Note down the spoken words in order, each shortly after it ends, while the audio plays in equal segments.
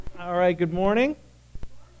All right, good morning.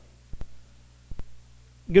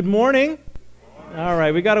 Good morning. All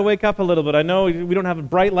right, we got to wake up a little bit. I know we don't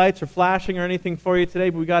have bright lights or flashing or anything for you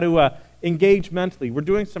today, but we got to engage mentally. We're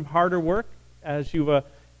doing some harder work, as you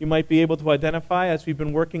might be able to identify as we've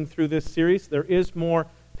been working through this series. There is more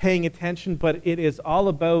paying attention, but it is all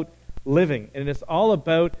about living, and it's all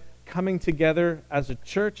about coming together as a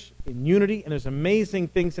church in unity, and there's amazing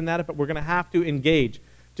things in that, but we're going to have to engage.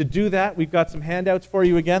 To do that, we've got some handouts for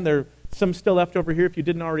you again. There are some still left over here if you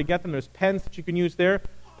didn't already get them. There's pens that you can use there.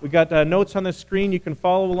 We've got notes on the screen. You can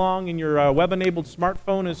follow along in your web-enabled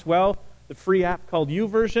smartphone as well. The free app called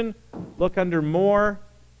YouVersion. Look under More,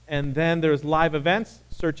 and then there's Live Events.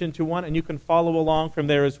 Search into one, and you can follow along from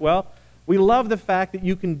there as well. We love the fact that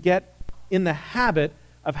you can get in the habit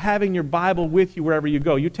of having your Bible with you wherever you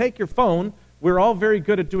go. You take your phone. We're all very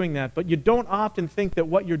good at doing that, but you don't often think that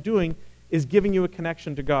what you're doing is giving you a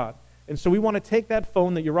connection to God. And so we want to take that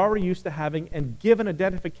phone that you're already used to having and give an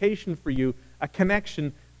identification for you, a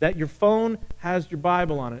connection that your phone has your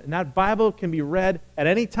Bible on it. And that Bible can be read at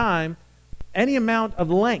any time, any amount of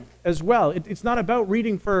length as well. It's not about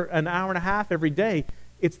reading for an hour and a half every day.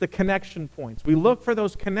 It's the connection points. We look for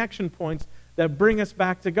those connection points that bring us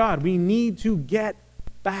back to God. We need to get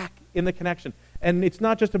back in the connection. And it's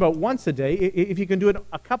not just about once a day. If you can do it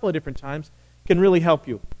a couple of different times, it can really help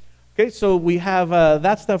you. Okay, so we have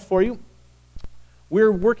that stuff for you.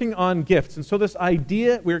 We're working on gifts. And so this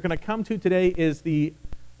idea we're going to come to today is the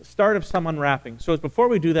start of some unwrapping. So before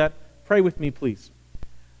we do that, pray with me, please.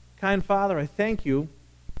 Kind Father, I thank you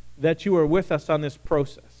that you are with us on this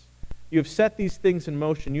process. You have set these things in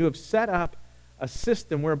motion. You have set up a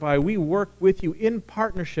system whereby we work with you in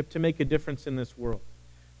partnership to make a difference in this world.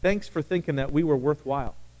 Thanks for thinking that we were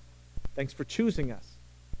worthwhile. Thanks for choosing us.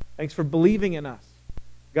 Thanks for believing in us.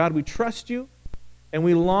 God, we trust you, and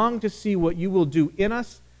we long to see what you will do in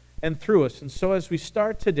us and through us. And so as we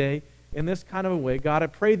start today in this kind of a way, God, I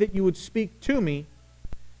pray that you would speak to me,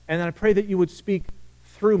 and I pray that you would speak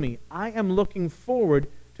through me. I am looking forward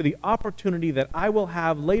to the opportunity that I will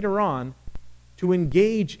have later on to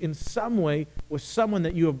engage in some way with someone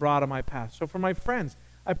that you have brought on my path. So for my friends,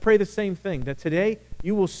 I pray the same thing, that today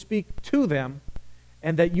you will speak to them,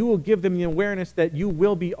 and that you will give them the awareness that you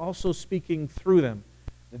will be also speaking through them.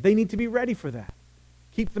 They need to be ready for that.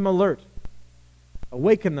 Keep them alert.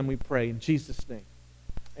 Awaken them, we pray, in Jesus' name.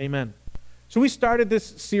 Amen. So we started this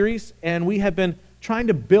series, and we have been trying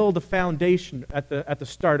to build a foundation at the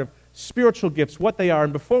start of spiritual gifts, what they are.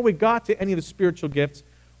 And before we got to any of the spiritual gifts,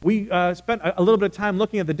 we spent a little bit of time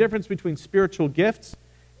looking at the difference between spiritual gifts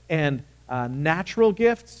and natural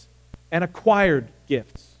gifts and acquired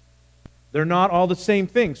gifts. They're not all the same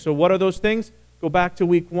thing. So what are those things? Go back to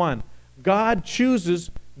week 1. God chooses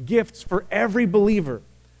gifts for every believer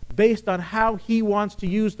based on how he wants to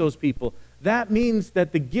use those people. That means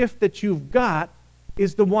that the gift that you've got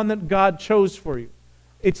is the one that God chose for you.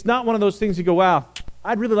 It's not one of those things you go, wow,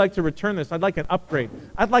 I'd really like to return this. I'd like an upgrade.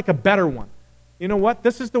 I'd like a better one. You know what?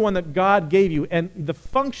 This is the one that God gave you, and the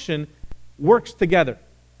function works together.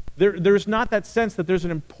 There's not that sense that there's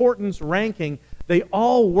an importance ranking. They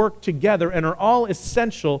all work together and are all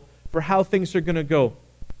essential for how things are going to go.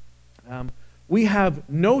 We have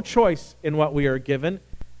no choice in what we are given,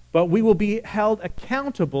 but we will be held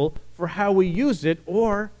accountable for how we use it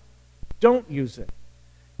or don't use it.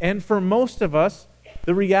 And for most of us,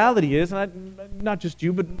 the reality is, and not just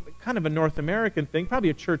you, but kind of a North American thing, probably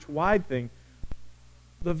a church-wide thing,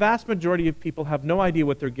 the vast majority of people have no idea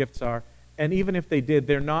what their gifts are, and even if they did,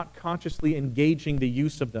 they're not consciously engaging the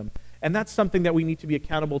use of them. And that's something that we need to be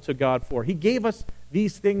accountable to God for. He gave us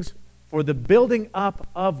these things for the building up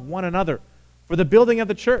of one another, for the building of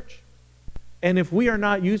the church. And if we are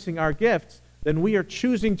not using our gifts, then we are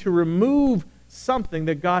choosing to remove something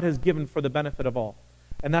that God has given for the benefit of all.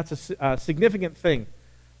 And that's a significant thing.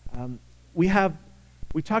 We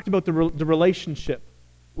talked about the relationship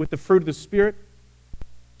with the fruit of the Spirit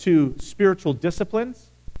to spiritual disciplines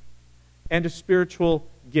and to spiritual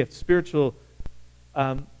gifts. Spiritual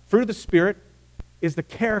fruit of the Spirit is the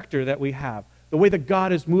character that we have, the way that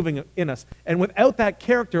God is moving in us. And without that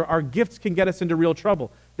character, our gifts can get us into real trouble.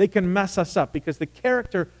 They can mess us up because the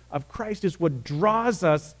character of Christ is what draws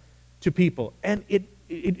us to people. And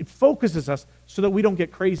it focuses us so that we don't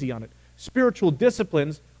get crazy on it. Spiritual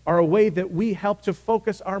disciplines are a way that we help to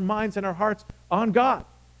focus our minds and our hearts on God.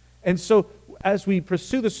 And so as we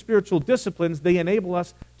pursue the spiritual disciplines, they enable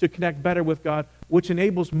us to connect better with God, which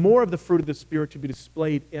enables more of the fruit of the Spirit to be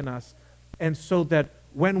displayed in us. And so that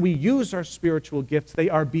when we use our spiritual gifts, they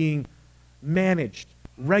are being managed,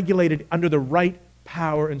 regulated under the right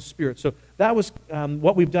power and spirit. So that was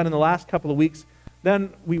what we've done in the last couple of weeks.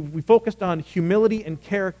 Then we focused on humility and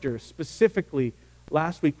character. Specifically,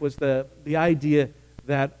 last week was the idea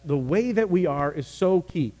that the way that we are is so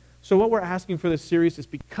key. So what we're asking for this series is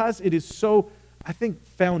because it is so, I think,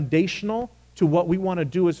 foundational to what we want to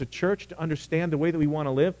do as a church, to understand the way that we want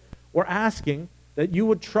to live, we're asking that you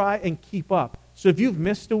would try and keep up. So if you've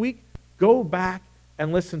missed a week, go back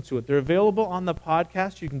and listen to it. They're available on the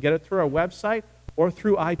podcast. You can get it through our website or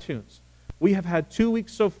through iTunes. We have had 2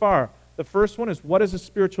 weeks so far. The first one is, what is a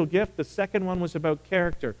spiritual gift? The second one was about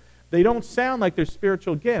character. They don't sound like they're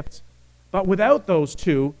spiritual gifts, but without those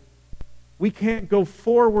two, we can't go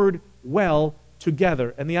forward well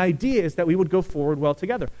together. And the idea is that we would go forward well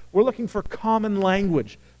together. We're looking for common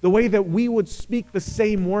language, the way that we would speak the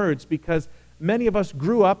same words, because many of us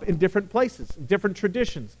grew up in different places, different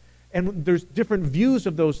traditions, and there's different views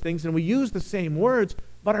of those things, and we use the same words,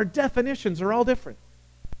 but our definitions are all different.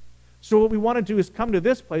 So what we want to do is come to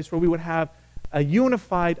this place where we would have a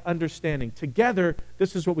unified understanding. Together,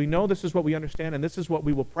 this is what we know, this is what we understand, and this is what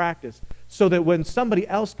we will practice. So that when somebody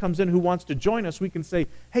else comes in who wants to join us, we can say,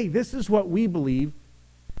 hey, this is what we believe.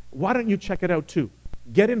 Why don't you check it out too?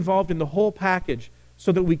 Get involved in the whole package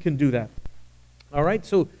so that we can do that. All right,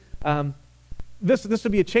 so this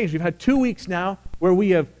will be a change. We've had 2 weeks now where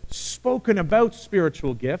we have spoken about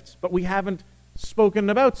spiritual gifts, but we haven't spoken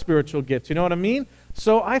about spiritual gifts. You know what I mean?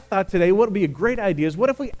 So I thought today what would be a great idea is, what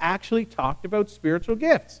if we actually talked about spiritual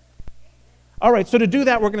gifts? All right, so to do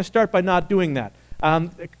that, we're going to start by not doing that.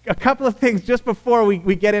 A couple of things just before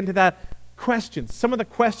we get into that. Questions. Some of the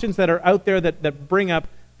questions that are out there that bring up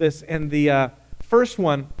this, and the first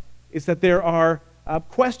one is that there are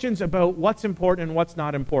questions about what's important and what's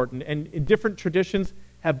not important, and different traditions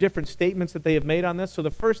have different statements that they have made on this. So the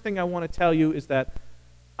first thing I want to tell you is that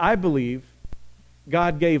I believe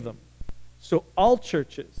God gave them. So all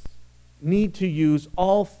churches need to use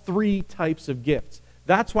all three types of gifts.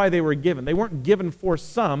 That's why they were given. They weren't given for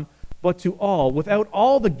some, but to all. Without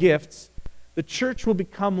all the gifts, the church will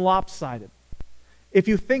become lopsided. If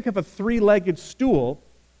you think of a three-legged stool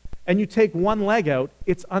and you take one leg out,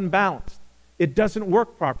 it's unbalanced. It doesn't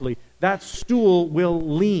work properly. That stool will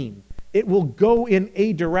lean. It will go in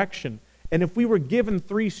a direction. And if we were given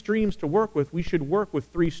three streams to work with, we should work with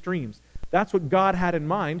three streams. That's what God had in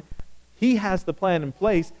mind. He has the plan in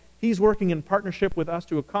place. He's working in partnership with us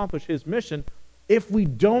to accomplish His mission. If we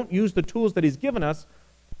don't use the tools that He's given us,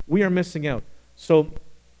 we are missing out. So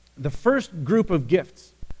the first group of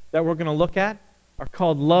gifts that we're going to look at are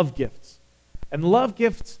called love gifts. And love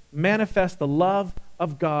gifts manifest the love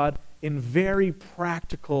of God in very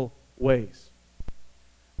practical ways.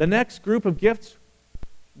 The next group of gifts,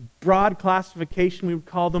 broad classification, we would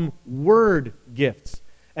call them word gifts.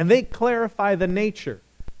 And they clarify the nature,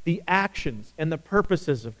 the actions, and the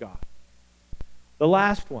purposes of God. The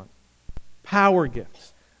last one, power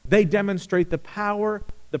gifts. They demonstrate the power,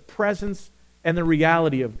 the presence, and the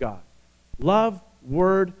reality of God. Love,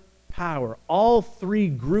 word, power. All three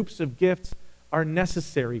groups of gifts are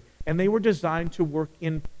necessary, and they were designed to work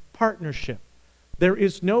in partnership. There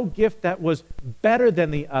is no gift that was better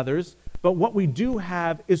than the others, but what we do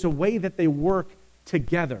have is a way that they work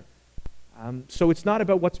together. So it's not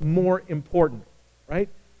about what's more important, right?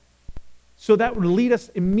 So that would lead us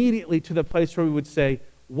immediately to the place where we would say,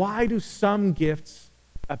 why do some gifts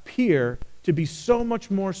appear to be so much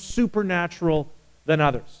more supernatural than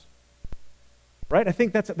others? Right? I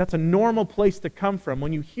think that's a normal place to come from.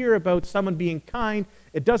 When you hear about someone being kind,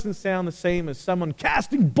 it doesn't sound the same as someone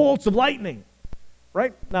casting bolts of lightning.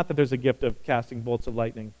 Right? Not that there's a gift of casting bolts of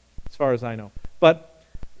lightning, as far as I know. But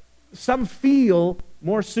some feel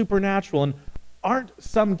more supernatural. And aren't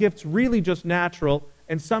some gifts really just natural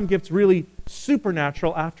and some gifts really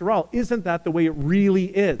supernatural after all? Isn't that the way it really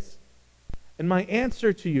is? And my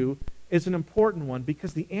answer to you is an important one,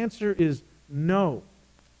 because the answer is no.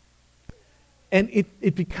 And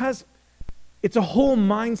because it's a whole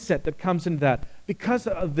mindset that comes into that. Because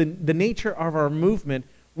of the nature of our movement,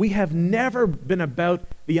 we have never been about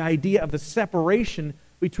the idea of the separation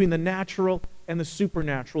between the natural and the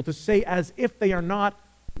supernatural, to say as if they are not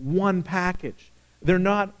one package. They're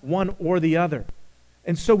not one or the other.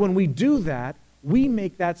 And so when we do that, we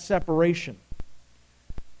make that separation.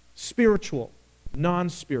 Spiritual,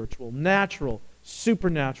 non-spiritual, natural,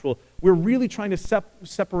 supernatural. We're really trying to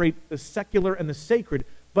separate the secular and the sacred,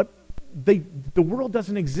 but the world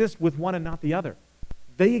doesn't exist with one and not the other.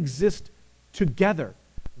 They exist together.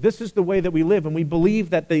 This is the way that we live, and we believe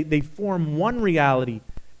that they form one reality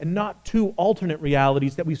and not two alternate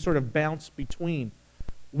realities that we sort of bounce between.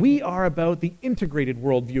 We are about the integrated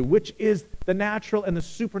worldview, which is the natural and the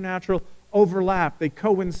supernatural overlap. They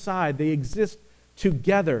coincide. They exist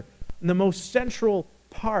together. And the most central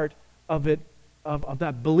part of it, of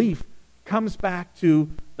that belief, comes back to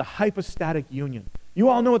the hypostatic union. You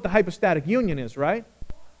all know what the hypostatic union is, right?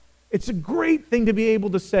 It's a great thing to be able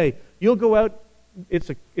to say. You'll go out, it's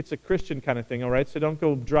a Christian kind of thing, all right? So don't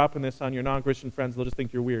go dropping this on your non-Christian friends. They'll just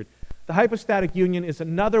think you're weird. The hypostatic union is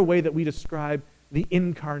another way that we describe the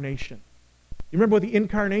incarnation. You remember what the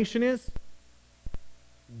incarnation is?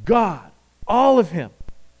 God, all of Him,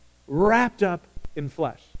 wrapped up in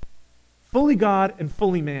flesh. Fully God and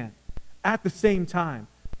fully man at the same time.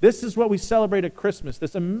 This is what we celebrate at Christmas,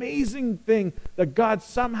 this amazing thing that God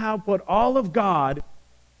somehow put all of God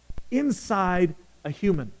inside a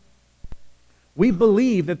human. We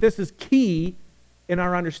believe that this is key in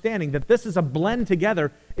our understanding, that this is a blend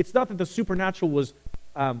together. It's not that the supernatural was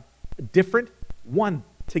different, one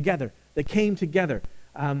together. They came together.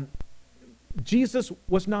 Jesus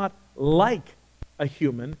was not like a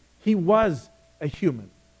human. He was a human.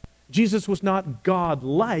 Jesus was not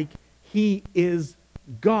God-like. He is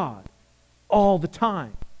God all the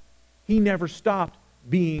time. He never stopped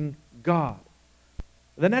being God.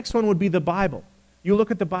 The next one would be the Bible. You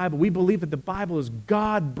look at the Bible, we believe that the Bible is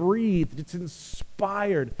God-breathed. It's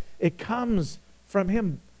inspired. It comes from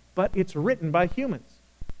Him, but it's written by humans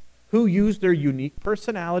who use their unique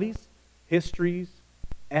personalities, histories,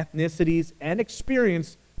 ethnicities, and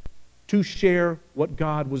experience to share what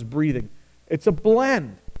God was breathing. It's a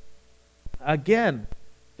blend. Again,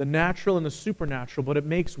 the natural and the supernatural, but it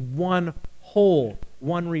makes one whole,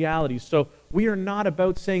 one reality. So we are not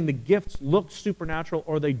about saying the gifts look supernatural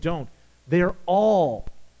or they don't. They're all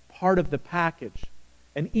part of the package,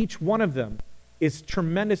 and each one of them is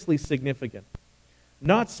tremendously significant.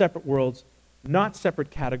 Not separate worlds, not separate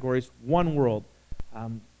categories, one world. How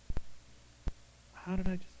did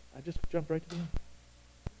I just jumped right to the end?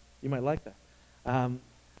 You might like that.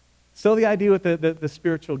 So the idea with the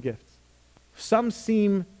spiritual gifts. Some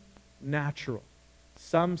seem natural.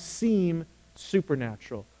 Some seem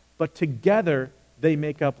supernatural. But together, they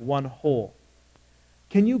make up one whole.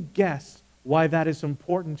 Can you guess why that is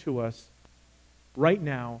important to us right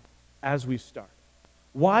now as we start?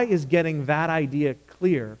 Why is getting that idea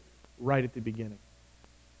clear right at the beginning?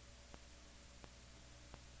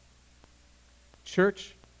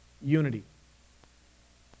 Church unity.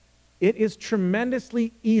 It is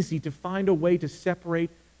tremendously easy to find a way to separate,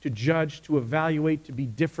 to judge, to evaluate, to be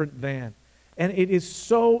different than. And it is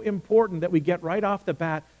so important that we get right off the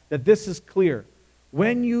bat that this is clear.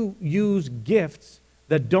 When you use gifts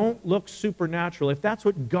that don't look supernatural, if that's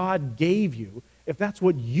what God gave you, if that's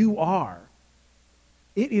what you are,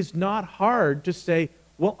 it is not hard to say,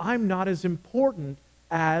 well, I'm not as important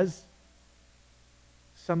as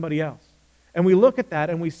somebody else. And we look at that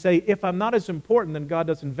and we say, if I'm not as important, then God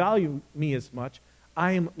doesn't value me as much.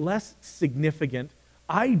 I am less significant.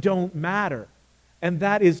 I don't matter. And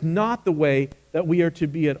that is not the way that we are to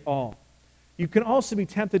be at all. You can also be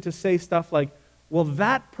tempted to say stuff like, well,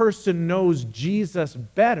 that person knows Jesus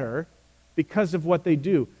better because of what they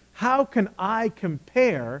do. How can I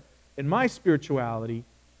compare in my spirituality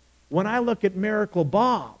when I look at Miracle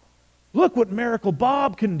Bob? Look what Miracle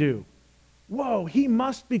Bob can do. Whoa, he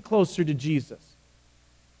must be closer to Jesus.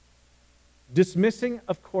 Dismissing,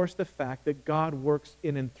 of course, the fact that God works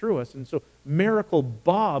in and through us. And so Miracle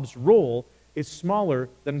Bob's role is smaller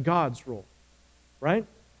than God's role, right?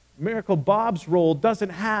 Miracle Bob's role doesn't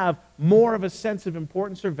have more of a sense of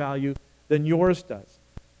importance or value than yours does.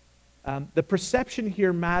 The perception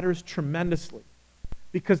here matters tremendously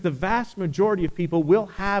because the vast majority of people will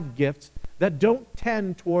have gifts that don't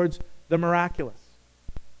tend towards the miraculous.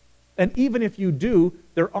 And even if you do,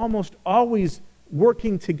 they're almost always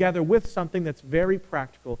working together with something that's very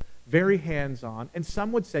practical, very hands-on, and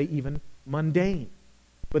some would say even mundane.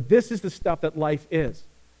 But this is the stuff that life is.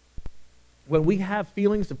 When we have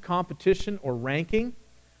feelings of competition or ranking,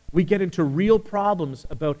 we get into real problems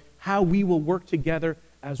about how we will work together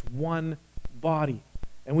as one body.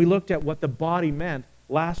 And we looked at what the body meant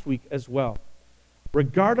last week as well.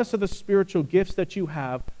 Regardless of the spiritual gifts that you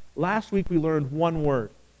have, last week we learned one word.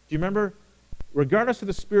 Do you remember? Regardless of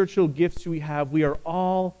the spiritual gifts we have, we are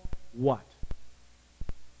all what?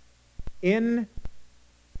 Into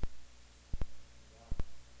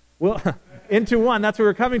one. That's what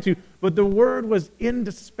we're coming to. But the word was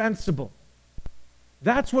indispensable.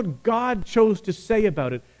 That's what God chose to say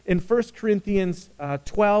about it. In 1 Corinthians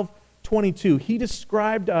 12:22, He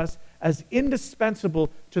described us as indispensable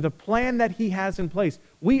to the plan that He has in place.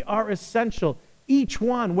 We are essential, each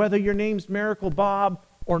one, whether your name's Miracle Bob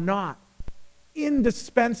or not.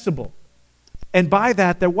 Indispensable. And by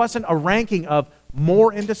that, there wasn't a ranking of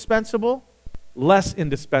more indispensable, less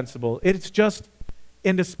indispensable. It's just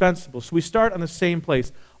indispensable. So we start on the same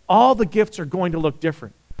place. All the gifts are going to look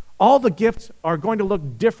different. All the gifts are going to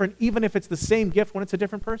look different, even if it's the same gift when it's a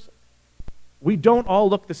different person. We don't all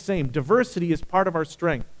look the same. Diversity is part of our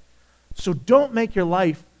strength. So don't make your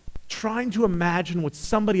life trying to imagine what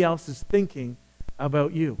somebody else is thinking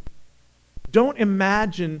about you. Don't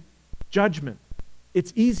imagine judgment.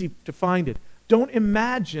 It's easy to find it. Don't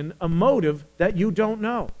imagine a motive that you don't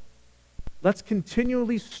know. Let's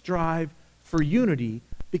continually strive for unity,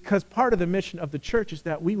 because part of the mission of the church is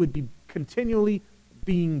that we would be continually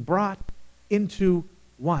being brought into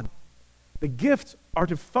one. The gifts are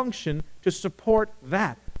to function to support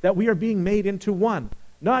that we are being made into one.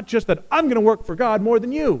 Not just that I'm going to work for God more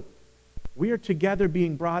than you. We are together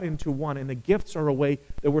being brought into one, and the gifts are a way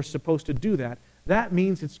that we're supposed to do that. That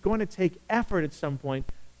means it's going to take effort at some point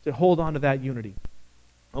to hold on to that unity.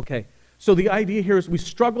 Okay, so the idea here is we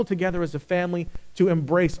struggle together as a family to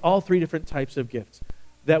embrace all three different types of gifts,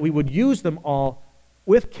 that we would use them all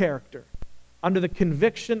with character, under the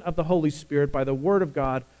conviction of the Holy Spirit by the Word of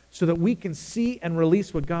God, so that we can see and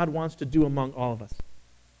release what God wants to do among all of us.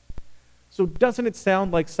 So doesn't it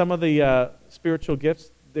sound like some of the spiritual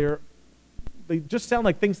gifts, they just sound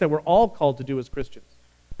like things that we're all called to do as Christians?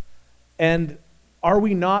 And are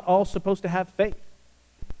we not all supposed to have faith?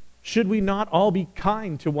 Should we not all be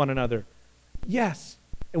kind to one another? Yes,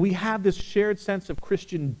 and we have this shared sense of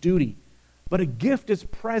Christian duty. But a gift is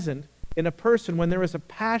present in a person when there is a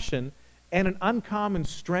passion and an uncommon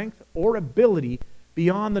strength or ability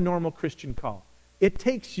beyond the normal Christian call. It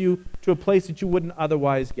takes you to a place that you wouldn't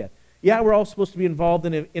otherwise get. Yeah, we're all supposed to be involved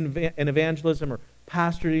in evangelism or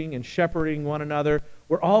pastoring and shepherding one another.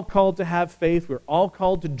 We're all called to have faith. We're all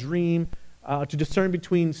called to dream, to discern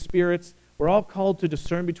between spirits. We're all called to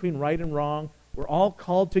discern between right and wrong. We're all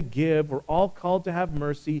called to give. We're all called to have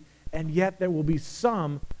mercy. And yet there will be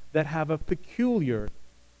some that have a peculiar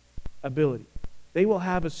ability. They will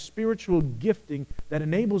have a spiritual gifting that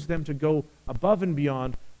enables them to go above and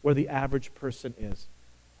beyond where the average person is.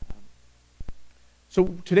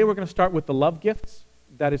 So today we're going to start with the love gifts.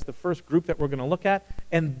 That is the first group that we're going to look at.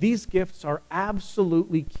 And these gifts are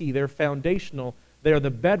absolutely key. They're foundational. They are the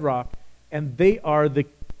bedrock. And they are the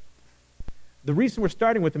reason we're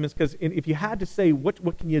starting with them is because if you had to say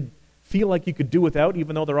what can you feel like you could do without,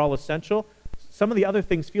 even though they're all essential, some of the other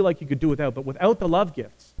things feel like you could do without. But without the love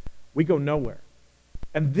gifts, we go nowhere.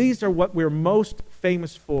 And these are what we're most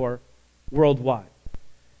famous for worldwide.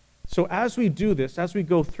 So as we do this, as we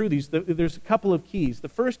go through these, there's a couple of keys. The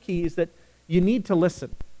first key is that you need to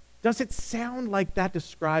listen. Does it sound like that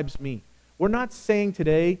describes me? We're not saying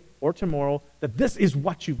today or tomorrow that this is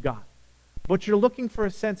what you've got, but you're looking for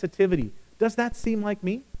a sensitivity. Does that seem like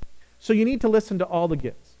me? So you need to listen to all the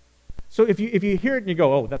gifts. So if you hear it and you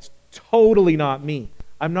go, oh, that's totally not me,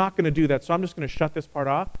 I'm not going to do that, so I'm just going to shut this part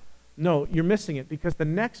off. No, you're missing it, because the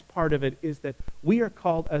next part of it is that we are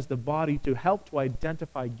called as the body to help to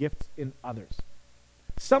identify gifts in others.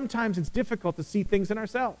 Sometimes it's difficult to see things in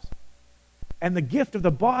ourselves. And the gift of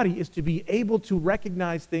the body is to be able to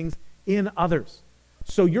recognize things in others.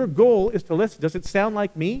 So your goal is to listen. Does it sound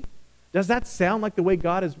like me? Does that sound like the way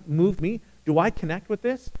God has moved me? Do I connect with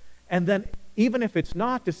this? And then even if it's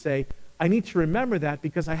not, to say, I need to remember that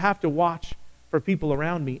because I have to watch for people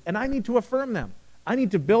around me. And I need to affirm them. I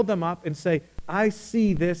need to build them up and say, I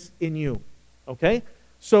see this in you. Okay?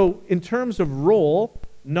 So in terms of role,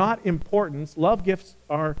 not importance, love gifts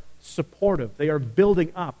are supportive. They are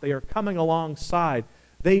building up. They are coming alongside.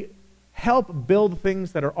 They help build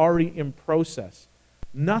things that are already in process.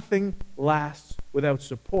 Nothing lasts without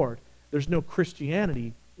support. There's no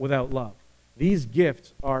Christianity without love. These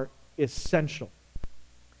gifts are essential.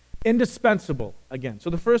 Indispensable, again.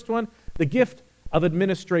 So the first one, the gift of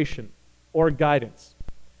administration or guidance.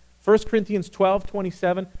 1 Corinthians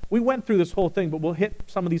 12:27. We went through this whole thing, but we'll hit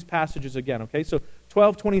some of these passages again, okay? So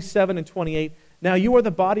 12:27 and 28. Now you are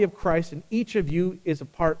the body of Christ, and each of you is a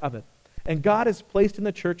part of it. And God has placed in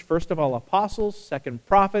the church, first of all, apostles, second,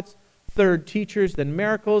 prophets, third, teachers, then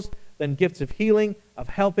miracles, then gifts of healing, of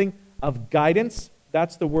helping, of guidance.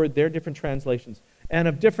 That's the word there, different translations. And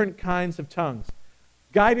of different kinds of tongues.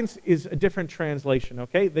 Guidance is a different translation,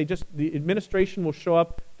 okay? The administration will show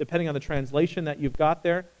up depending on the translation that you've got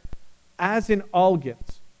there. As in all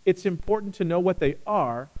gifts, it's important to know what they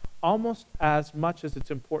are almost as much as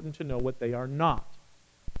it's important to know what they are not.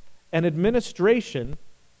 And administration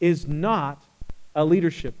is not a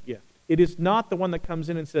leadership gift. It is not the one that comes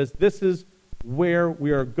in and says, this is where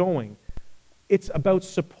we are going. It's about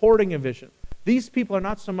supporting a vision. These people are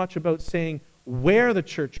not so much about saying where the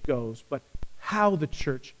church goes, but how the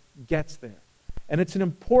church gets there. And it's an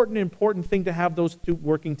important thing to have those two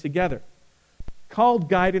working together. called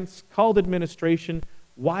guidance, called administration,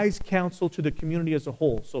 wise counsel to the community as a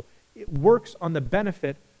whole. So it works on the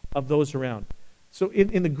benefit of those around. So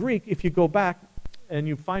in the Greek, if you go back and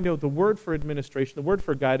you find out the word for administration, the word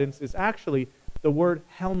for guidance is actually the word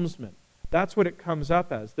helmsman. That's what it comes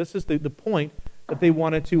up as. This is the point that they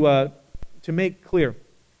wanted to make clear.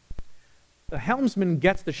 The helmsman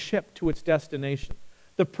gets the ship to its destination.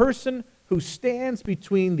 The person who stands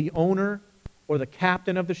between the owner or the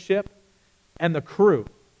captain of the ship and the crew,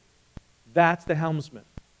 that's the helmsman.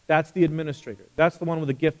 That's the administrator. That's the one with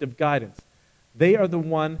the gift of guidance. They are the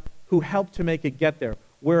one who help to make it get there,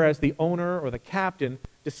 whereas the owner or the captain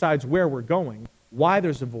decides where we're going, why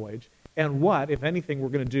there's a voyage, and what, if anything, we're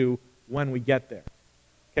going to do when we get there.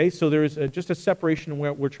 Okay, so there's just a separation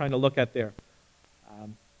where we're trying to look at there.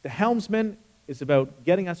 The helmsman is about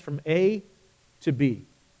getting us from A to B,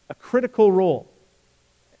 a critical role.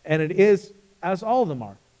 And it is, as all of them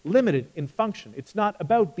are, limited in function. It's not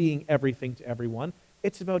about being everything to everyone.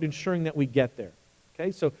 It's about ensuring that we get there.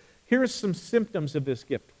 Okay, so here are some symptoms of this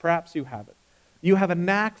gift. Perhaps you have it. You have a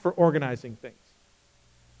knack for organizing things.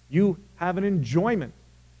 You have an enjoyment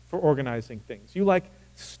for organizing things. You like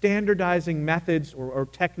standardizing methods or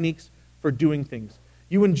techniques for doing things.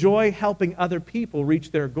 You enjoy helping other people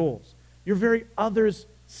reach their goals. You're very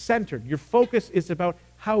others-centered. Your focus is about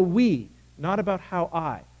how we, not about how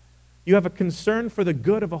I. You have a concern for the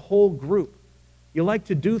good of a whole group. You like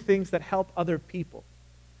to do things that help other people.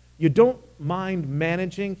 You don't mind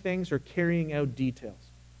managing things or carrying out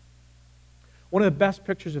details. One of the best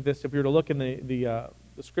pictures of this, if you were to look in the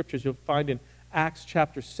scriptures, you'll find in Acts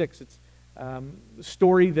chapter 6. It's a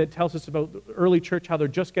story that tells us about the early church, how they're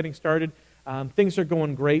just getting started. Things are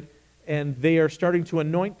going great, and they are starting to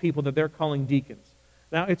anoint people that they're calling deacons.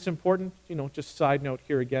 Now, it's important, just side note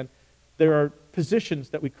here again, there are positions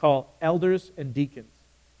that we call elders and deacons.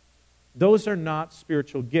 Those are not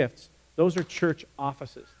spiritual gifts. Those are church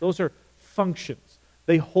offices. Those are functions.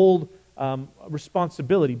 They hold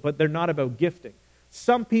responsibility, but they're not about gifting.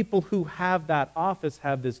 Some people who have that office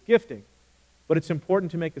have this gifting, but it's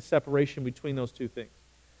important to make a separation between those two things.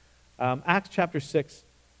 Acts chapter 6,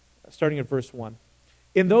 starting at verse 1.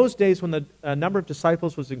 In those days when the number of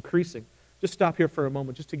disciples was increasing, just stop here for a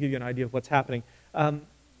moment just to give you an idea of what's happening.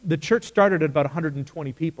 The church started at about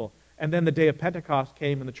 120 people, and then the day of Pentecost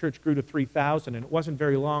came and the church grew to 3,000, and it wasn't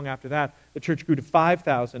very long after that, the church grew to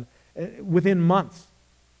 5,000 within months.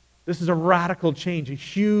 This is a radical change, a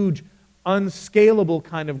huge, unscalable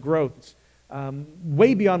kind of growth. It's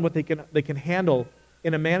way beyond what they can handle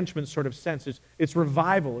in a management sort of sense. It's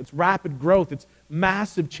revival, it's rapid growth, it's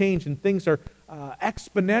massive change, and things are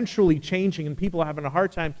exponentially changing, and people are having a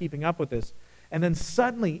hard time keeping up with this. And then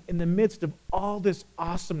suddenly, in the midst of all this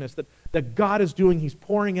awesomeness that God is doing, He's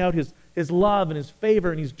pouring out His love and His favor,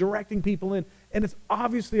 and He's directing people in, and it's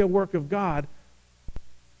obviously a work of God,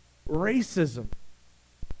 racism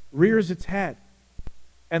rears its head.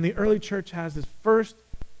 And the early church has this first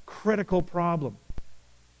critical problem.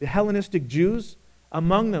 The Hellenistic Jews,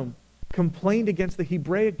 among them, complained against the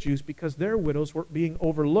Hebraic Jews because their widows were being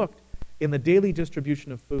overlooked in the daily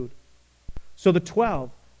distribution of food. So the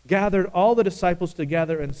 12 gathered all the disciples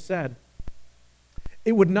together and said,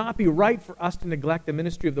 "It would not be right for us to neglect the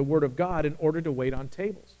ministry of the Word of God in order to wait on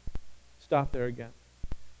tables." Stop there again.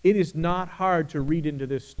 It is not hard to read into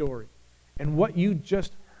this story. And what you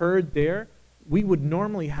just heard there, we would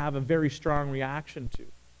normally have a very strong reaction to,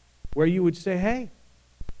 where you would say, "Hey,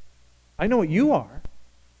 I know what you are.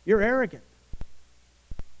 You're arrogant.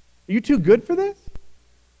 Are you too good for this?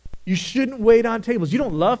 You shouldn't wait on tables. You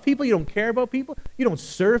don't love people. You don't care about people. You don't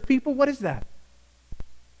serve people. What is that?"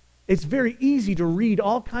 It's very easy to read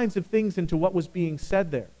all kinds of things into what was being said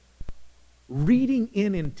there. Reading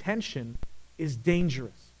in intention is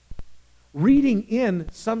dangerous. Reading in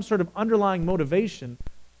some sort of underlying motivation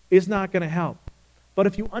is not going to help. But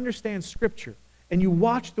if you understand Scripture and you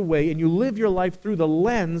watch the way and you live your life through the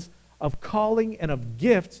lens of calling and of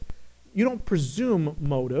gifts, you don't presume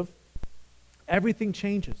motive. Everything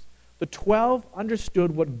changes. The 12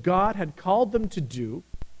 understood what God had called them to do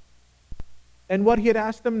and what He had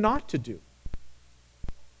asked them not to do.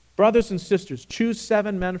 Brothers and sisters, choose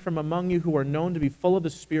 7 men from among you who are known to be full of the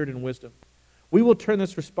Spirit and wisdom. We will turn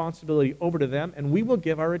this responsibility over to them, and we will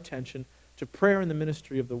give our attention to prayer and the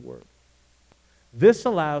ministry of the Word. This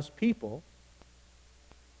allows people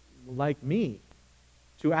like me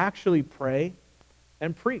to actually pray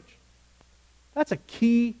and preach. That's a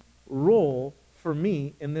key role for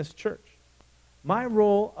me in this church. My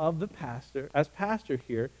role of the pastor, as pastor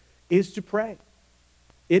here, is to pray.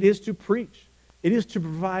 It is to preach. It is to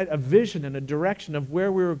provide a vision and a direction of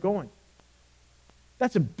where we are going.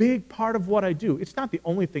 That's a big part of what I do. It's not the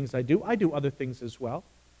only things I do. I do other things as well.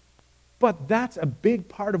 But that's a big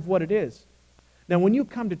part of what it is. Now, when you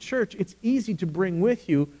come to church, it's easy to bring with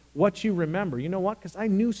you what you remember. You know what? Because I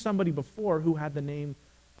knew somebody before who had the name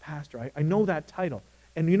pastor. I know that title.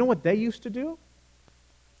 And you know what they used to do?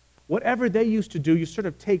 Whatever they used to do, you sort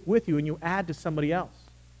of take with you and you add to somebody else.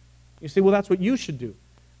 You say, well, that's what you should do.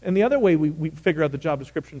 And the other way we figure out the job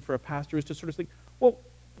description for a pastor is to sort of think, well,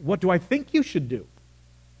 what do I think you should do?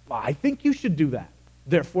 Well, I think you should do that.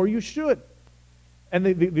 Therefore, you should. And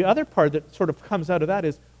the other part that sort of comes out of that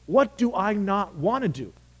is, what do I not want to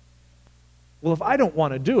do? Well, if I don't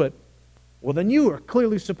want to do it, well, then you are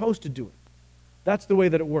clearly supposed to do it. That's the way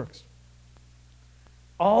that it works.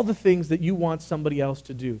 All the things that you want somebody else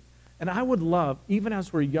to do. And I would love, even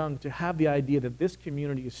as we're young, to have the idea that this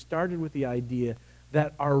community is started with the idea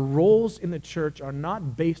that our roles in the church are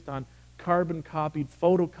not based on carbon-copied,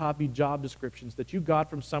 photocopied job descriptions that you got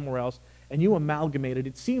from somewhere else and you amalgamated.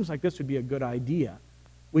 It seems like this would be a good idea.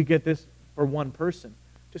 We get this for one person.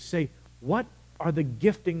 To say, what are the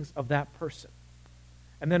giftings of that person?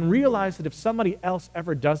 And then realize that if somebody else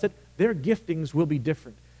ever does it, their giftings will be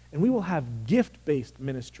different. And we will have gift-based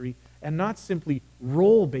ministry and not simply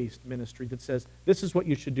role-based ministry that says, this is what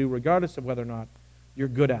you should do regardless of whether or not you're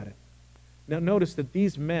good at it. Now notice that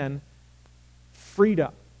these men freed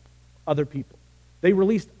up other people. They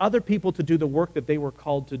released other people to do the work that they were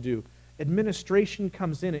called to do. Administration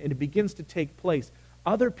comes in and it begins to take place.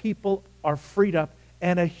 Other people are freed up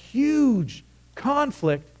and a huge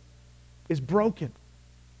conflict is broken.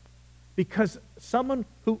 Because someone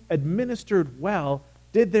who administered well,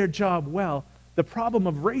 did their job well, the problem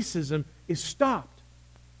of racism is stopped.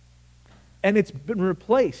 And it's been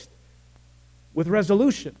replaced with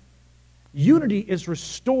resolution. Unity is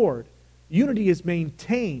restored. Unity is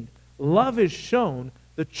maintained. Love is shown.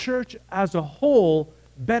 The church as a whole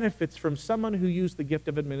benefits from someone who used the gift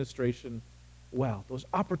of administration well. Those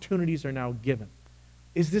opportunities are now given.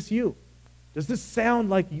 Is this you? Does this sound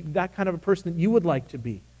like that kind of a person that you would like to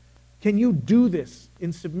be? Can you do this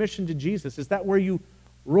in submission to Jesus? Is that where you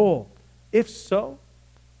roll? If so,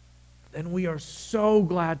 then we are so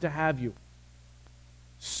glad to have you.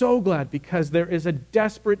 So glad, because there is a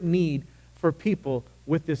desperate need for people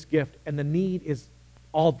with this gift, and the need is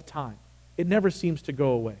all the time. It never seems to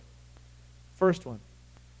go away. First one.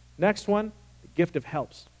 Next one, the gift of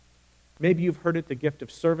helps. Maybe you've heard it, the gift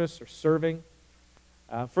of service or serving.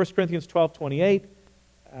 1 Corinthians 12:28,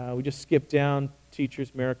 we just skipped down,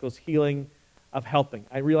 teachers, miracles, healing, of helping.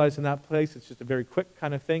 I realize in that place it's just a very quick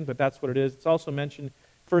kind of thing, but that's what it is. It's also mentioned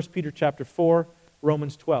 1 Peter chapter 4,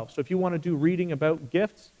 Romans 12. So if you want to do reading about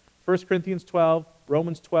gifts, 1 Corinthians 12,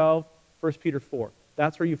 Romans 12, 1 Peter 4.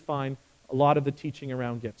 That's where you find a lot of the teaching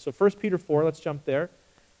around gifts. So 1 Peter 4, let's jump there.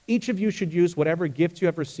 Each of you should use whatever gifts you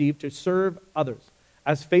have received to serve others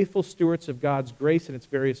as faithful stewards of God's grace in its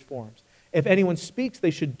various forms. If anyone speaks, they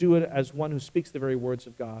should do it as one who speaks the very words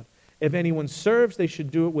of God. If anyone serves, they should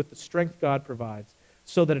do it with the strength God provides,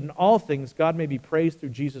 so that in all things God may be praised through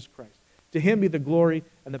Jesus Christ. To him be the glory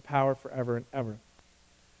and the power forever and ever.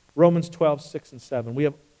 Romans 12, 6 and 7. We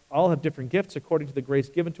all have different gifts according to the grace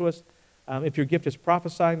given to us. If your gift is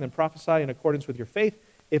prophesying, then prophesy in accordance with your faith.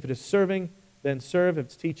 If it is serving, then serve. If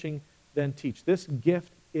it's teaching, then teach. This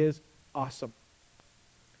gift is awesome.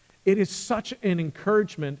 It is such an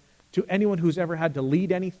encouragement to anyone who's ever had to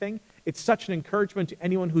lead anything. It's such an encouragement to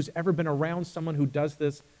anyone who's ever been around someone who does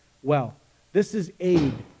this well. This is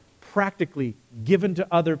aid practically given to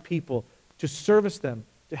other people to service them,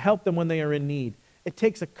 to help them when they are in need. It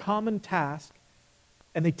takes a common task,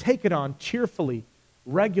 and they take it on cheerfully,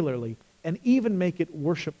 regularly, and even make it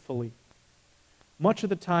worshipfully. Much of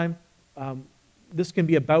the time, this can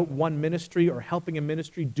be about one ministry or helping a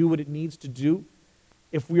ministry do what it needs to do.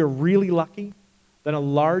 If we are really lucky, then a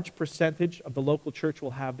large percentage of the local church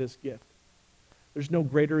will have this gift. There's no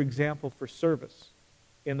greater example for service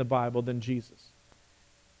in the Bible than Jesus.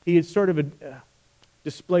 He sort of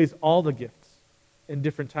displays all the gifts in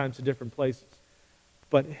different times and different places.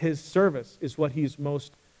 But his service is what he's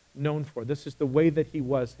most known for. This is the way that he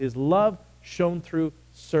was. His love shown through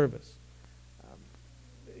service.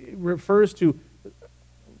 It refers to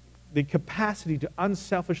the capacity to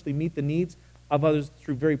unselfishly meet the needs of others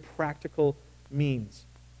through very practical means.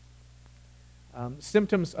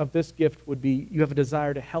 Symptoms of this gift would be you have a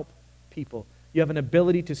desire to help people. You have an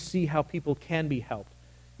ability to see how people can be helped.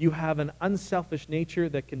 You have an unselfish nature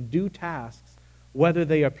that can do tasks whether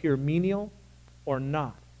they appear menial or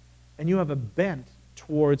not. And you have a bent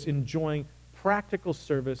towards enjoying practical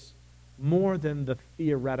service more than the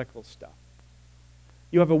theoretical stuff.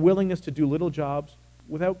 You have a willingness to do little jobs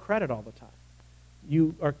without credit all the time.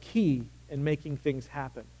 You are key in making things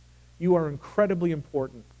happen. You are incredibly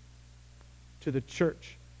important to the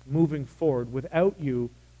church moving forward. Without you,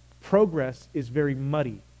 progress is very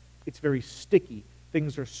muddy. It's very sticky.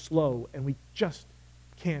 Things are slow, and we just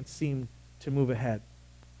can't seem to move ahead.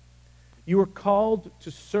 You are called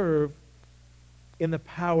to serve in the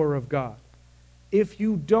power of God. If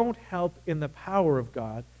you don't help in the power of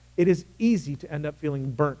God, it is easy to end up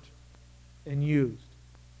feeling burnt and used,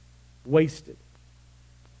 wasted.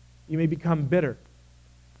 You may become bitter,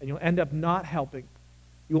 and you'll end up not helping.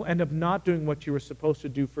 You'll end up not doing what you were supposed to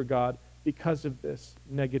do for God because of this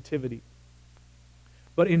negativity.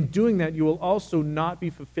 But in doing that, you will also not be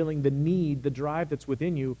fulfilling the need, the drive that's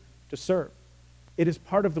within you to serve. It is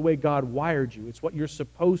part of the way God wired you. It's what you're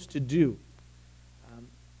supposed to do.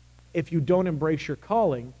 If you don't embrace your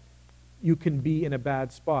calling, you can be in a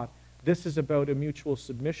bad spot. This is about a mutual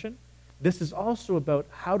submission. This is also about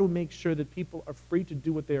how to make sure that people are free to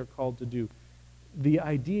do what they are called to do. The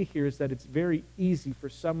idea here is that it's very easy for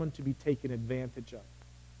someone to be taken advantage of.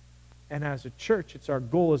 And as a church, it's our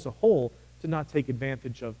goal as a whole to not take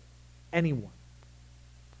advantage of anyone.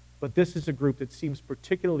 But this is a group that seems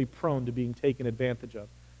particularly prone to being taken advantage of.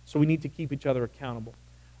 So we need to keep each other accountable.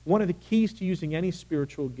 One of the keys to using any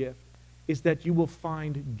spiritual gift is that you will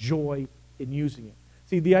find joy in using it.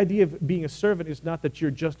 See, the idea of being a servant is not that you're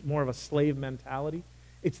just more of a slave mentality.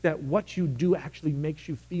 It's that what you do actually makes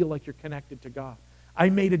you feel like you're connected to God. I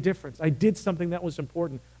made a difference. I did something that was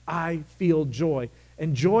important. I feel joy.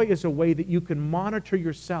 And joy is a way that you can monitor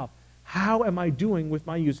yourself. How am I doing with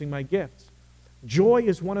my using my gifts? Joy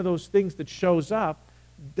is one of those things that shows up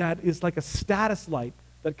that is like a status light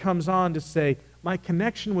that comes on to say, my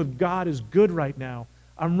connection with God is good right now.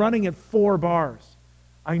 I'm running at 4 bars.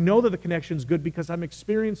 I know that the connection is good because I'm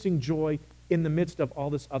experiencing joy in the midst of all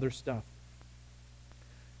this other stuff.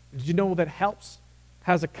 Did you know that Helps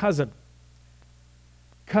has a cousin?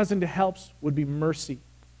 Cousin to Helps would be mercy.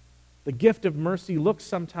 The gift of mercy looks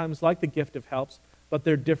sometimes like the gift of Helps, but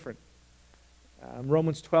they're different.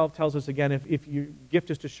 Romans 12 tells us again, if your gift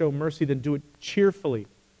is to show mercy, then do it cheerfully.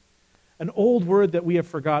 An old word that we have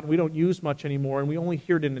forgotten, we don't use much anymore, and we only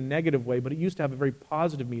hear it in a negative way, but it used to have a very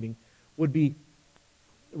positive meaning, would be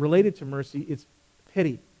related to mercy. It's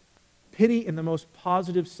pity. Pity in the most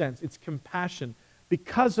positive sense. It's compassion.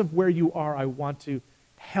 Because of where you are, I want to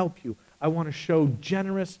help you. I want to show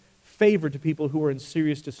generous favor to people who are in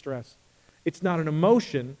serious distress. It's not an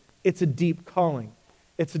emotion, it's a deep calling.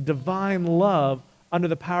 It's a divine love under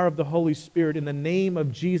the power of the Holy Spirit in the name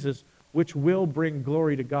of Jesus, which will bring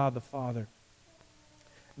glory to God the Father.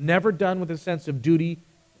 Never done with a sense of duty,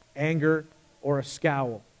 anger, or a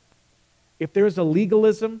scowl. If there is a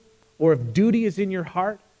legalism or if duty is in your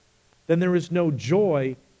heart, then there is no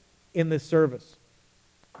joy in the service.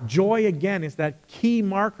 Joy, again, is that key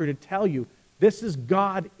marker to tell you this is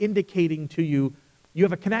God indicating to you you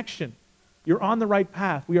have a connection. You're on the right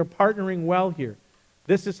path. We are partnering well here.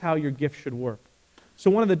 This is how your gift should work. So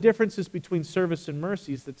one of the differences between service and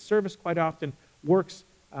mercy is that service quite often works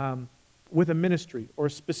with a ministry or a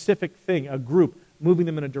specific thing, a group, moving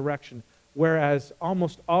them in a direction, whereas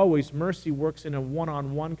almost always mercy works in a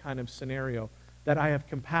one-on-one kind of scenario, that I have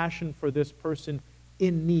compassion for this person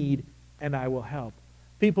in need and I will help.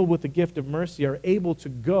 People with the gift of mercy are able to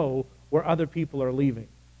go where other people are leaving.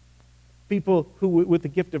 People who, with the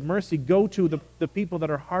gift of mercy, go to the people that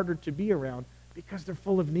are harder to be around because they're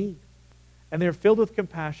full of need. And they're filled with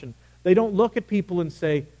compassion. They don't look at people and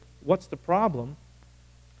say, what's the problem?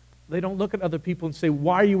 They don't look at other people and say,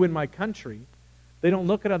 why are you in my country? They don't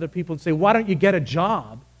look at other people and say, why don't you get a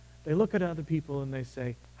job? They look at other people and they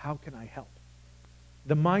say, how can I help?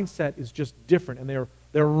 The mindset is just different, and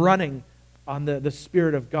they're running on the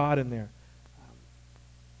Spirit of God in there.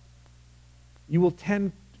 You will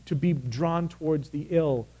tend to be drawn towards the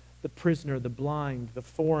ill, the prisoner, the blind, the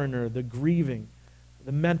foreigner, the grieving,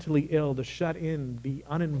 the mentally ill, the shut-in, the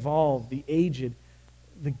uninvolved, the aged.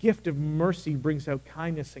 The gift of mercy brings out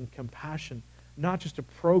kindness and compassion, not just a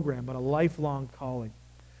program, but a lifelong calling.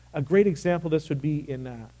 A great example of this would be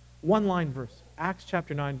in one-line verse. Acts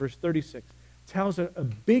chapter 9, verse 36. Tells a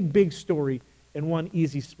big, big story in one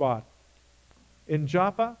easy spot. In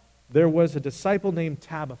Joppa, there was a disciple named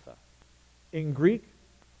Tabitha. In Greek,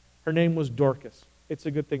 her name was Dorcas. It's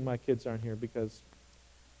a good thing my kids aren't here because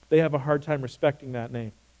they have a hard time respecting that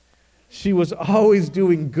name. She was always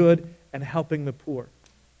doing good and helping the poor.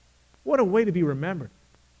 What a way to be remembered.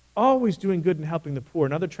 Always doing good and helping the poor.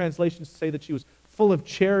 And other translations say that she was full of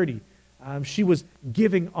charity. She was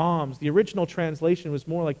giving alms. The original translation was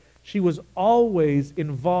more like she was always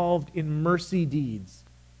involved in mercy deeds.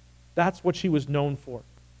 That's what she was known for.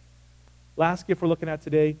 Last gift we're looking at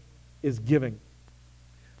today is giving.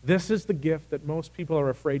 This is the gift that most people are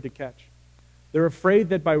afraid to catch. They're afraid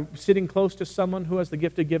that by sitting close to someone who has the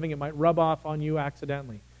gift of giving, it might rub off on you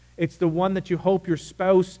accidentally. It's the one that you hope your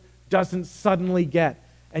spouse doesn't suddenly get.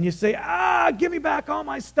 And you say, give me back all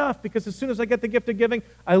my stuff, because as soon as I get the gift of giving,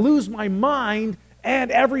 I lose my mind and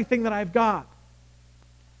everything that I've got.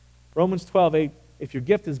 Romans 12:8, if your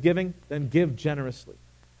gift is giving, then give generously.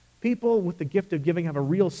 People with the gift of giving have a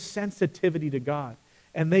real sensitivity to God,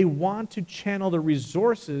 and they want to channel the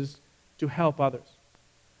resources to help others.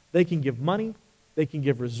 They can give money, they can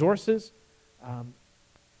give resources,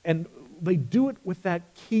 and they do it with that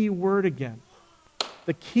key word again.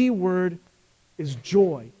 The key word is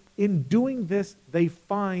joy. In doing this, they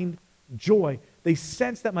find joy. They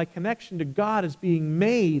sense that my connection to God is being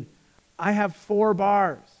made. I have 4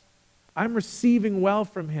 bars. I'm receiving well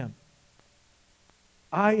from Him.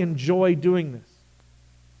 I enjoy doing this.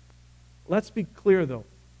 Let's be clear, though.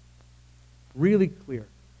 Really clear.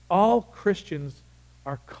 All Christians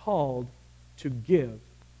are called to give,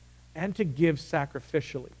 and to give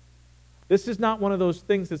sacrificially. This is not one of those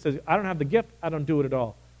things that says, I don't have the gift, I don't do it at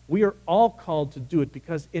all. We are all called to do it,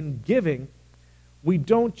 because in giving, we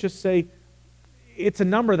don't just say, it's a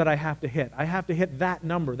number that I have to hit. I have to hit that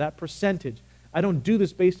number, that percentage. I don't do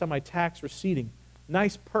this based on my tax receipting.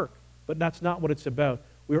 Nice perk, but that's not what it's about.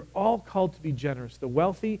 We're all called to be generous, the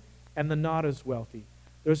wealthy and the not as wealthy.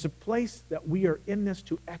 There's a place that we are in this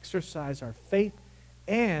to exercise our faith,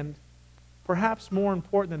 and perhaps more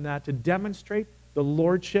important than that, to demonstrate the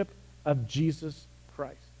lordship of Jesus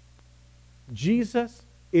Christ. Jesus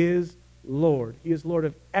is Lord. He is Lord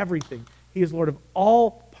of everything. He is Lord of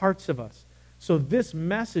all parts of us. So this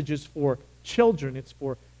message is for children, it's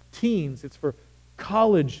for teens, it's for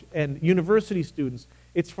college and university students,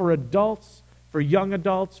 it's for adults, for young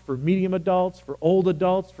adults, for medium adults, for old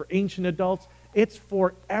adults, for ancient adults. It's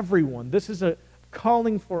for everyone. This is a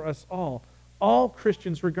calling for us all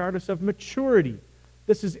Christians regardless of maturity.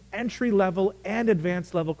 This is entry-level and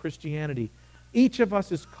advanced-level Christianity. Each of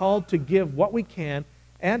us is called to give what we can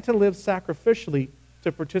and to live sacrificially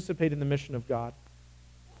to participate in the mission of God.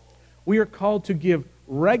 We are called to give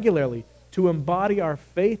regularly, to embody our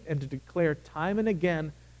faith, and to declare time and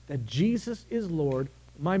again that Jesus is Lord,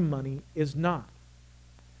 my money is not.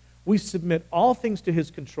 We submit all things to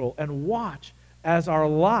His control and watch as our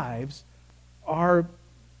lives are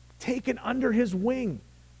taken under His wing,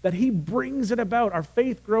 that He brings it about. Our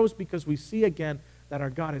faith grows because we see again that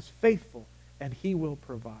our God is faithful and He will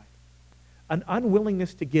provide. An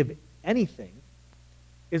unwillingness to give anything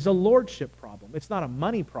is a lordship problem. It's not a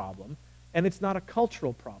money problem, and it's not a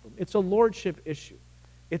cultural problem. It's a lordship issue.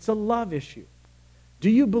 It's a love issue. Do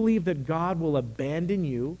you believe that God will abandon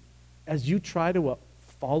you as you try to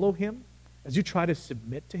follow Him, as you try to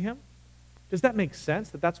submit to Him? Does that make sense,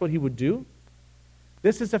 that that's what He would do?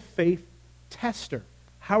 This is a faith tester.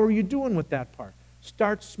 How are you doing with that part?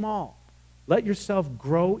 Start small. Let yourself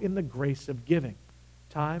grow in the grace of giving.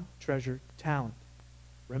 Time, treasure, talent.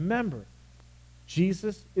 Remember,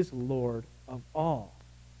 Jesus is Lord of all.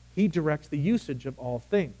 He directs the usage of all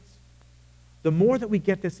things. The more that we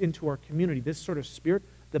get this into our community, this sort of spirit,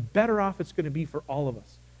 the better off it's going to be for all of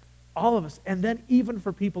us. All of us, and then even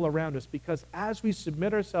for people around us, because as we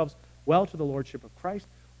submit ourselves well to the Lordship of Christ,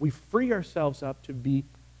 we free ourselves up to be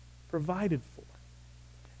provided for.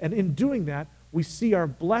 And in doing that, we see our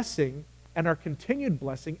blessing and our continued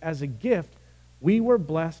blessing as a gift. We were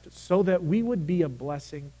blessed so that we would be a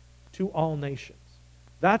blessing to all nations.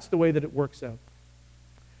 That's the way that it works out.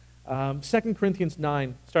 2 Corinthians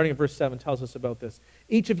 9, starting at verse 7, tells us about this.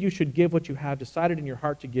 Each of you should give what you have decided in your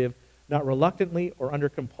heart to give, not reluctantly or under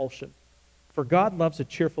compulsion. For God loves a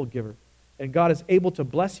cheerful giver, and God is able to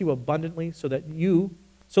bless you abundantly so that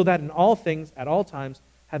in all things, at all times,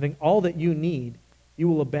 having all that you need, you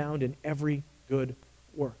will abound in every good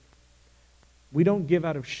work. We don't give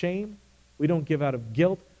out of shame. We don't give out of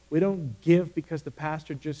guilt. We don't give because the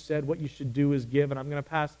pastor just said what you should do is give, and I'm going to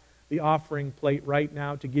pass the offering plate right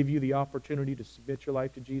now to give you the opportunity to submit your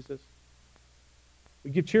life to Jesus.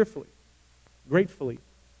 We give cheerfully, gratefully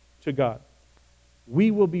to God.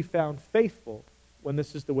 We will be found faithful when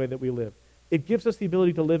this is the way that we live. It gives us the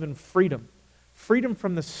ability to live in freedom. Freedom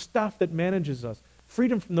from the stuff that manages us.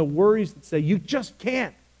 Freedom from the worries that say, you just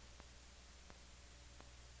can't.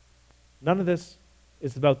 None of this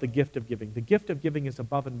is about the gift of giving. The gift of giving is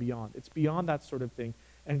above and beyond. It's beyond that sort of thing.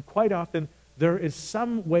 And quite often, there is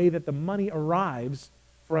some way that the money arrives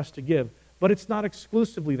for us to give. But it's not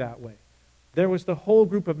exclusively that way. There was the whole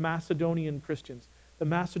group of Macedonian Christians, the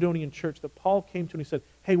Macedonian church, that Paul came to and he said,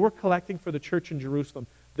 hey, we're collecting for the church in Jerusalem.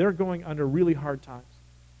 They're going under really hard times.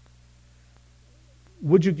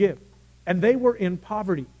 would you give? And they were in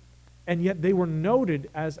poverty, and yet they were noted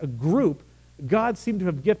as a group. God seemed to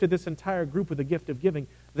have gifted this entire group with the gift of giving,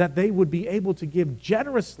 that they would be able to give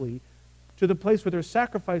generously to the place where their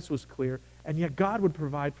sacrifice was clear, and yet God would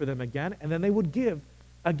provide for them again, and then they would give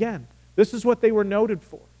again. This is what they were noted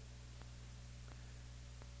for.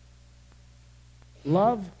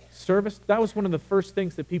 Love, service, that was one of the first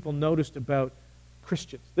things that people noticed about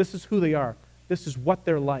Christians. This is who they are. This is what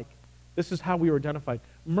they're like. This is how we were identified.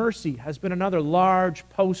 Mercy has been another large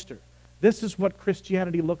poster. This is what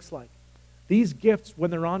Christianity looks like. These gifts,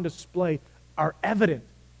 when they're on display, are evident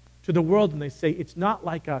to the world, and they say, it's not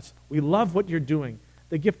like us. We love what you're doing.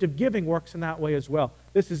 The gift of giving works in that way as well.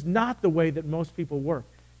 This is not the way that most people work.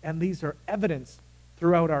 And these are evidence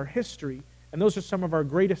throughout our history. And those are some of our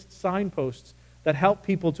greatest signposts that help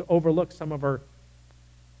people to overlook some of our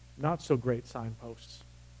not so great signposts.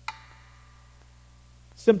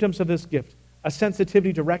 Symptoms of this gift: a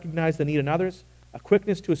sensitivity to recognize the need in others, a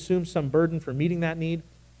quickness to assume some burden for meeting that need,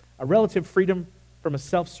 a relative freedom from a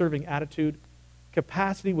self-serving attitude,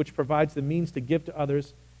 capacity which provides the means to give to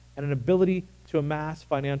others, and an ability to amass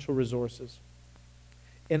financial resources.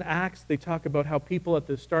 In Acts, they talk about how people at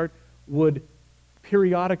the start would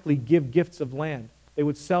periodically give gifts of land. They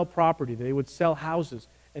would sell property, they would sell houses,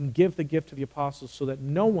 and give the gift to the apostles so that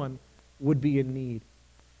no one would be in need.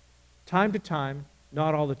 Time to time,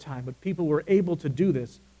 not all the time, but people were able to do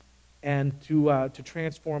this and to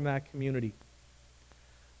transform that community.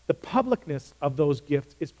 The publicness of those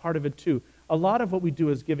gifts is part of it too. A lot of what we do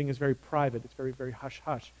as giving is very private. It's very, very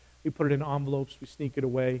hush-hush. We put it in envelopes, we sneak it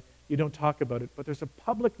away, you don't talk about it. But there's a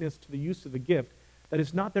publicness to the use of the gift that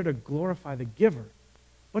is not there to glorify the giver,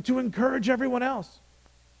 but to encourage everyone else.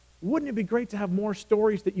 Wouldn't it be great to have more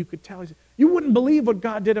stories that you could tell? You wouldn't believe what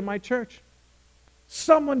God did in my church.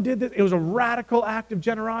 Someone did this. It was a radical act of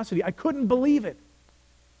generosity. I couldn't believe it.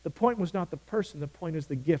 The point was not the person. The point is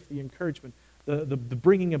the gift, the encouragement, the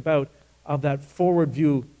bringing about of that forward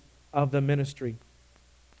view of the ministry.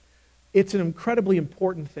 It's an incredibly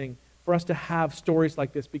important thing for us to have stories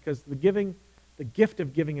like this, because the gift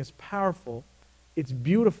of giving is powerful, it's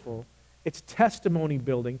beautiful, it's testimony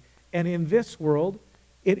building, and in this world,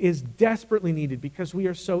 it is desperately needed because we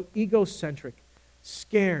are so egocentric,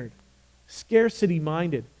 scared,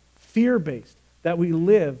 scarcity-minded, fear-based, that we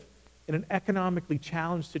live in an economically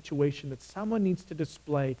challenged situation that someone needs to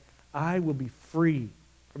display, I will be free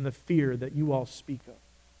from the fear that you all speak of.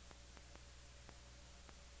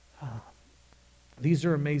 These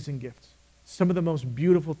are amazing gifts. Some of the most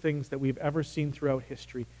beautiful things that we've ever seen throughout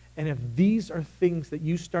history. And if these are things that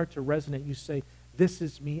you start to resonate, you say, this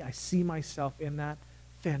is me, I see myself in that,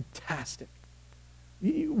 fantastic.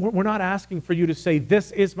 We're not asking for you to say,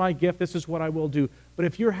 this is my gift, this is what I will do. But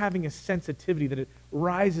if you're having a sensitivity that it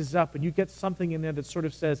rises up and you get something in there that sort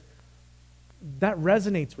of says, that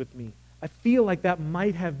resonates with me. I feel like that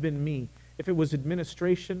might have been me. If it was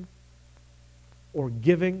administration or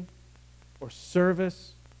giving or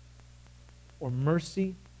service or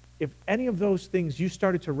mercy, if any of those things you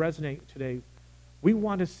started to resonate today, we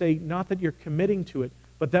want to say not that you're committing to it,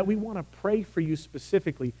 but that we want to pray for you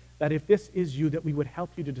specifically, that if this is you, that we would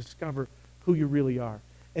help you to discover who you really are.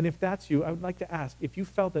 And if that's you, I would like to ask, if you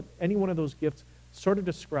felt that any one of those gifts sort of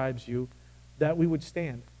describes you, that we would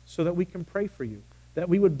stand so that we can pray for you, that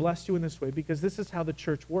we would bless you in this way, because this is how the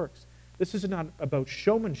church works. This is not about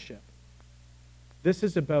showmanship. This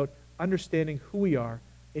is about understanding who we are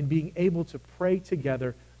and being able to pray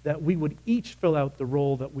together that we would each fill out the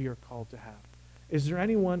role that we are called to have. Is there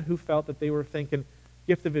anyone who felt that they were thinking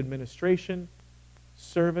gift of administration,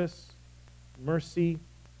 service, mercy,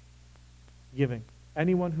 giving?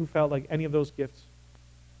 Anyone who felt like any of those gifts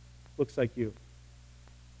looks like you?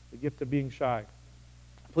 The gift of being shy.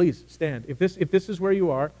 Please stand. If this is where you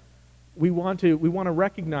are, we want to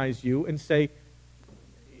recognize you and say,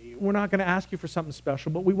 we're not going to ask you for something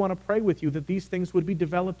special, but we want to pray with you that these things would be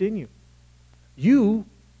developed in you. You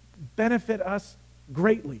benefit us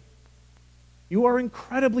greatly. You are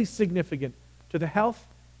incredibly significant to the health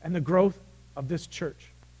and the growth of this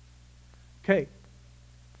church. Okay,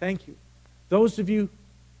 thank you. Those of you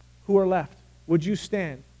who are left, would you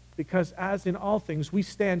stand? Because as in all things, we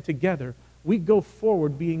stand together. We go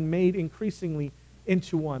forward being made increasingly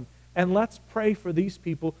into one. And let's pray for these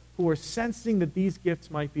people who are sensing that these gifts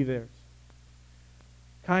might be theirs.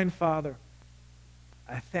 Kind Father,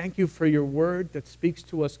 I thank you for your word that speaks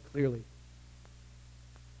to us clearly.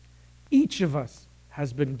 Each of us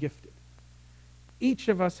has been gifted. Each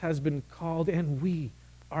of us has been called, and we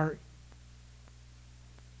are,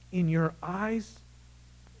 in your eyes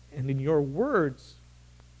and in your words,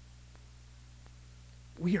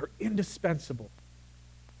 we are indispensable.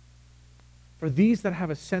 For these that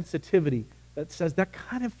have a sensitivity that says, that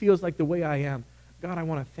kind of feels like the way I am, God, I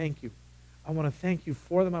want to thank you. I want to thank you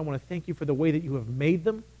for them. I want to thank you for the way that you have made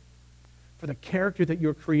them, for the character that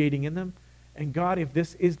you're creating in them. And God, if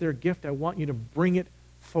this is their gift, I want you to bring it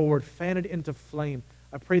forward, fan it into flame.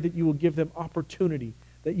 I pray that you will give them opportunity,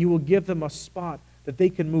 that you will give them a spot that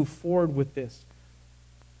they can move forward with this.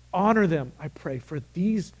 Honor them, I pray, for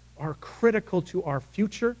these are critical to our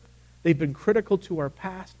future. They've been critical to our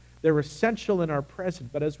past. They're essential in our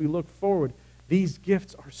present. But as we look forward, these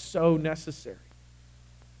gifts are so necessary.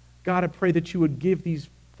 God, I pray that you would give these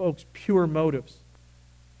folks pure motives.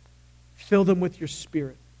 Fill them with your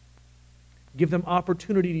Spirit. Give them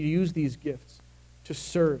opportunity to use these gifts to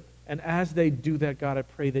serve. And as they do that, God, I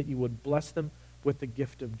pray that you would bless them with the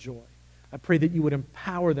gift of joy. I pray that you would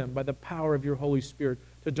empower them by the power of your Holy Spirit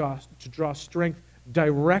to draw strength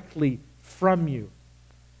directly from you.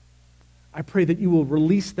 I pray that you will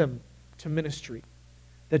release them to ministry,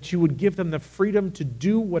 that you would give them the freedom to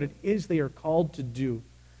do what it is they are called to do.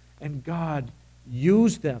 And God,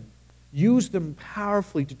 use them. Use them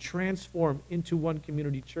powerfully to transform into One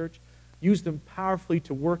Community Church. Use them powerfully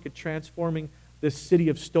to work at transforming this city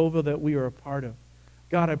of Stouffville that we are a part of.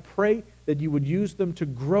 God, I pray that you would use them to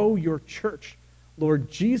grow your church. Lord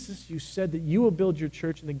Jesus, you said that you will build your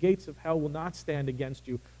church and the gates of hell will not stand against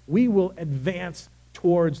you. We will advance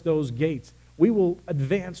towards those gates. We will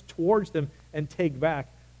advance towards them and take back.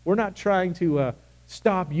 We're not trying to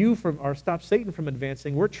stop you from, or stop Satan from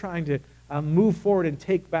advancing. We're trying to move forward and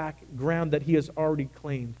take back ground that he has already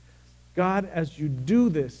claimed. God, as you do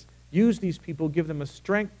this, use these people, give them a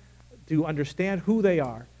strength to understand who they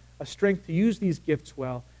are, a strength to use these gifts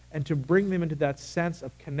well, and to bring them into that sense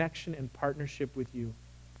of connection and partnership with you.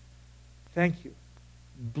 Thank you.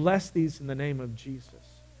 Bless these in the name of Jesus.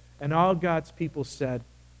 And all God's people said,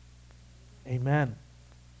 amen.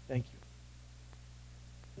 Thank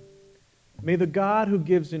you. May the God who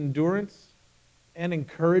gives endurance and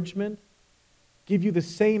encouragement give you the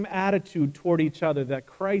same attitude toward each other that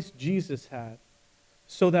Christ Jesus had,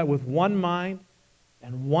 so that with one mind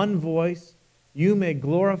and one voice, you may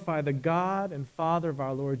glorify the God and Father of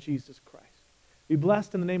our Lord Jesus Christ. Be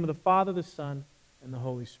blessed in the name of the Father, the Son, and the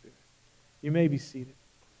Holy Spirit. You may be seated.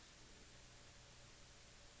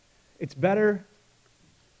 It's better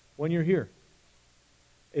when you're here.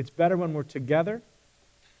 It's better when we're together.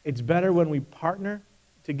 It's better when we partner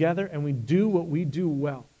together and we do what we do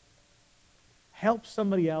well. Help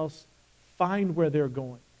somebody else find where they're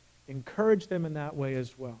going. Encourage them in that way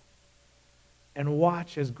as well. And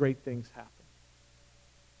watch as great things happen.